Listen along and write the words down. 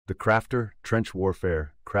The Crafter, Trench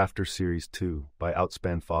Warfare, Crafter Series 2 by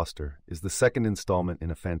Outspan Foster is the second installment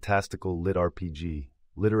in a fantastical lit RPG,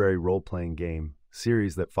 literary role-playing game,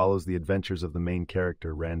 series that follows the adventures of the main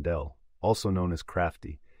character, Randell, also known as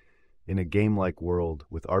Crafty, in a game-like world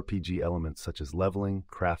with RPG elements such as leveling,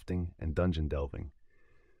 crafting, and dungeon delving.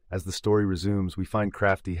 As the story resumes, we find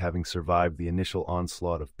Crafty having survived the initial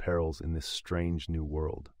onslaught of perils in this strange new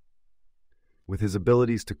world. With his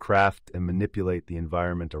abilities to craft and manipulate the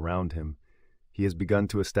environment around him, he has begun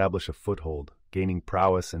to establish a foothold, gaining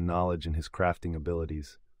prowess and knowledge in his crafting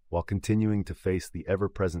abilities, while continuing to face the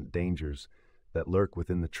ever-present dangers that lurk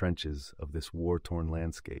within the trenches of this war-torn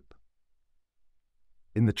landscape.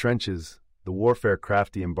 In the trenches, the warfare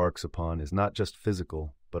Crafty embarks upon is not just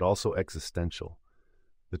physical, but also existential.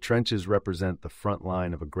 The trenches represent the front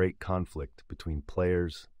line of a great conflict between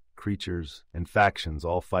players, creatures, and factions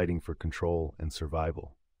all fighting for control and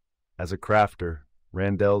survival. As a crafter,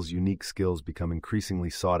 Randell's unique skills become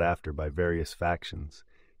increasingly sought after by various factions,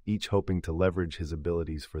 each hoping to leverage his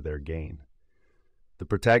abilities for their gain. The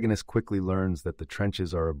protagonist quickly learns that the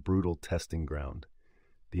trenches are a brutal testing ground.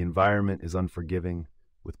 The environment is unforgiving,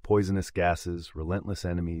 with poisonous gases, relentless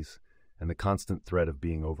enemies, and the constant threat of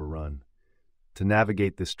being overrun. To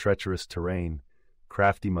navigate this treacherous terrain,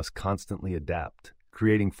 Crafty must constantly adapt,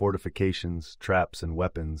 creating fortifications, traps, and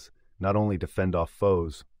weapons, not only to fend off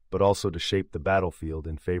foes, but also to shape the battlefield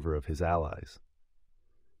in favor of his allies.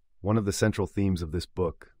 One of the central themes of this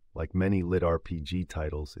book, like many lit RPG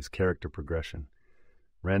titles, is character progression.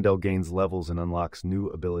 Randell gains levels and unlocks new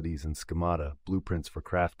abilities and schemata, blueprints for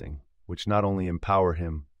crafting, which not only empower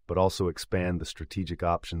him, but also expand the strategic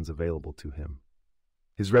options available to him.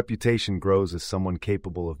 His reputation grows as someone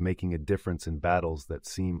capable of making a difference in battles that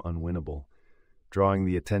seem unwinnable, drawing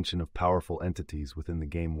the attention of powerful entities within the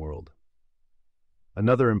game world.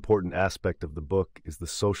 Another important aspect of the book is the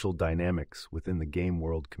social dynamics within the game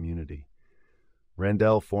world community.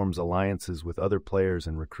 Randell forms alliances with other players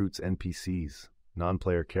and recruits NPCs,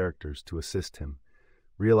 non-player characters, to assist him,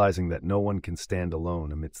 realizing that no one can stand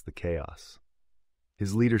alone amidst the chaos.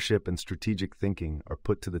 His leadership and strategic thinking are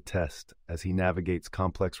put to the test as he navigates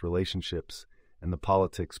complex relationships and the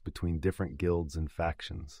politics between different guilds and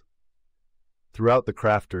factions. Throughout the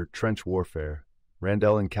Crafter, Trench Warfare,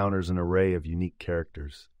 Randell encounters an array of unique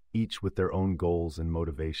characters, each with their own goals and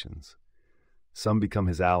motivations. Some become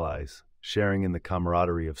his allies, sharing in the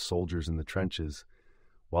camaraderie of soldiers in the trenches,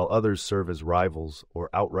 while others serve as rivals or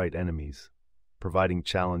outright enemies, providing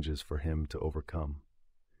challenges for him to overcome.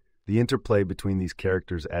 The interplay between these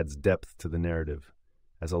characters adds depth to the narrative,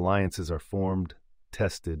 as alliances are formed,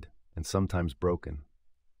 tested, and sometimes broken.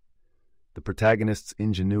 The protagonist's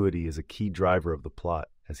ingenuity is a key driver of the plot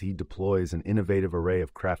as he deploys an innovative array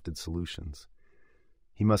of crafted solutions.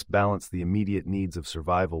 He must balance the immediate needs of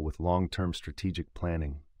survival with long-term strategic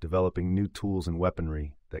planning, developing new tools and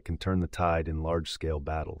weaponry that can turn the tide in large-scale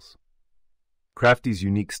battles. Crafty's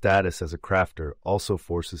unique status as a crafter also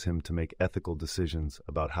forces him to make ethical decisions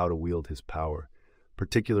about how to wield his power,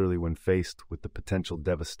 particularly when faced with the potential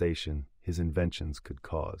devastation his inventions could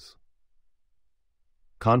cause.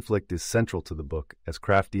 Conflict is central to the book as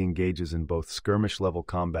Crafty engages in both skirmish-level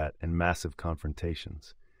combat and massive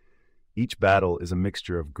confrontations. Each battle is a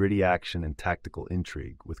mixture of gritty action and tactical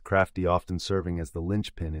intrigue, with Crafty often serving as the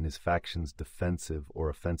linchpin in his faction's defensive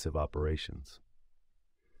or offensive operations.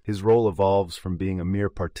 His role evolves from being a mere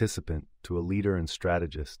participant to a leader and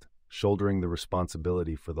strategist, shouldering the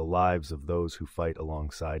responsibility for the lives of those who fight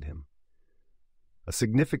alongside him. A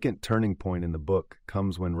significant turning point in the book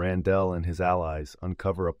comes when Randell and his allies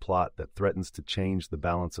uncover a plot that threatens to change the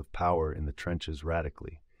balance of power in the trenches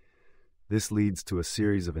radically. This leads to a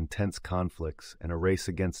series of intense conflicts and a race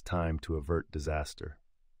against time to avert disaster.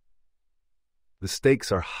 The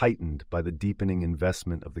stakes are heightened by the deepening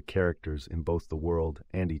investment of the characters in both the world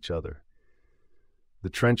and each other. The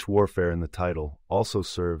trench warfare in the title also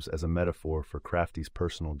serves as a metaphor for Crafty's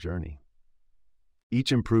personal journey.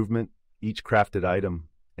 Each improvement, each crafted item,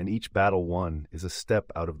 and each battle won is a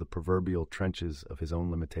step out of the proverbial trenches of his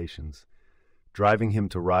own limitations, driving him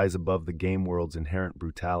to rise above the game world's inherent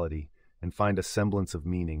brutality and find a semblance of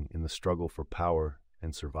meaning in the struggle for power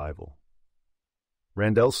and survival.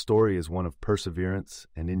 Randell's story is one of perseverance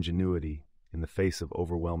and ingenuity in the face of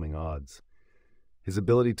overwhelming odds. His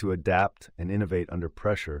ability to adapt and innovate under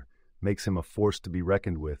pressure makes him a force to be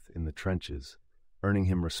reckoned with in the trenches, earning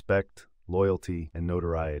him respect, loyalty, and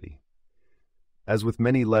notoriety. As with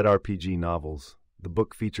many lit RPG novels, the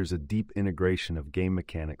book features a deep integration of game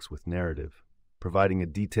mechanics with narrative, providing a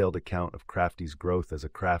detailed account of Crafty's growth as a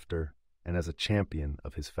crafter and as a champion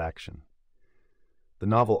of his faction. The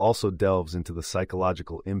novel also delves into the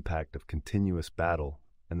psychological impact of continuous battle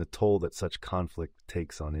and the toll that such conflict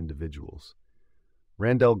takes on individuals.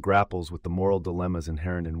 Randall grapples with the moral dilemmas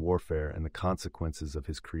inherent in warfare and the consequences of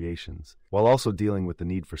his creations, while also dealing with the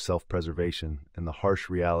need for self-preservation and the harsh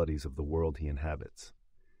realities of the world he inhabits.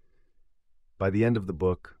 By the end of the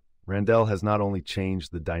book, Randall has not only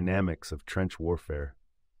changed the dynamics of trench warfare,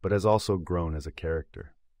 but has also grown as a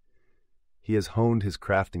character. He has honed his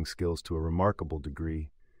crafting skills to a remarkable degree,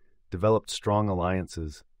 developed strong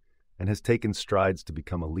alliances, and has taken strides to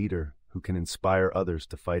become a leader who can inspire others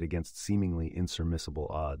to fight against seemingly insurmountable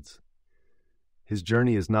odds. His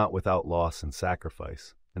journey is not without loss and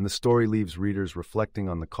sacrifice, and the story leaves readers reflecting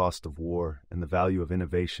on the cost of war and the value of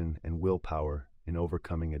innovation and willpower in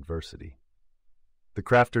overcoming adversity. The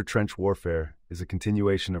Crafter Trench Warfare is a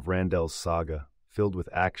continuation of Randall's saga, filled with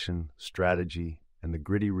action, strategy, and the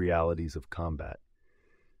gritty realities of combat.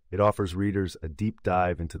 It offers readers a deep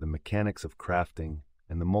dive into the mechanics of crafting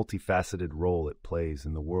and the multifaceted role it plays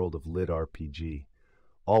in the world of lit RPG,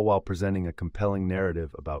 all while presenting a compelling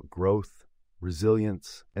narrative about growth,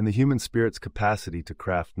 resilience, and the human spirit's capacity to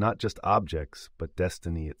craft not just objects, but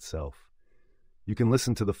destiny itself. You can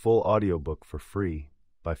listen to the full audiobook for free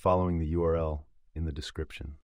by following the URL in the description.